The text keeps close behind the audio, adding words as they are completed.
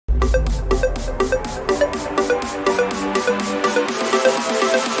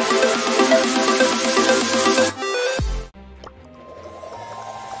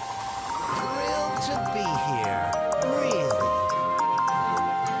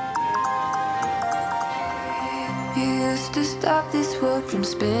You used to stop this world from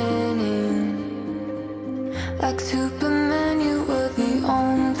spinning. Like Superman, you were the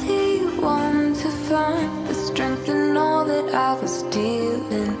only one to find the strength in all that I was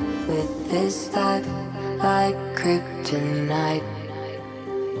dealing with this life, like kryptonite.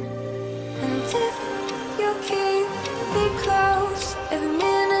 And if you keep me close, every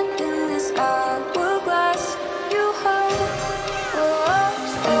minute in this hourglass you hold. Oh,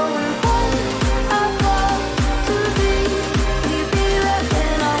 oh, oh, and when I fall to leave, will you be there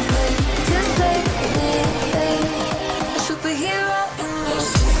when I wait to save me? A superhero in this.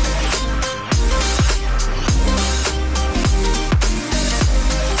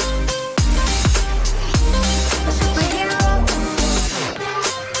 A superhero in this.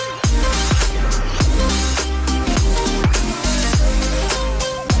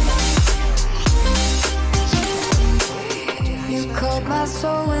 You caught my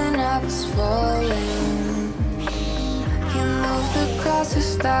soul when I was falling. You moved the clouds to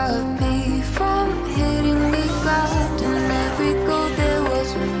stop me from hitting me blind. And every goal there was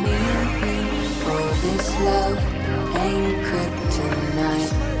a meaning. For this love ain't kryptonite.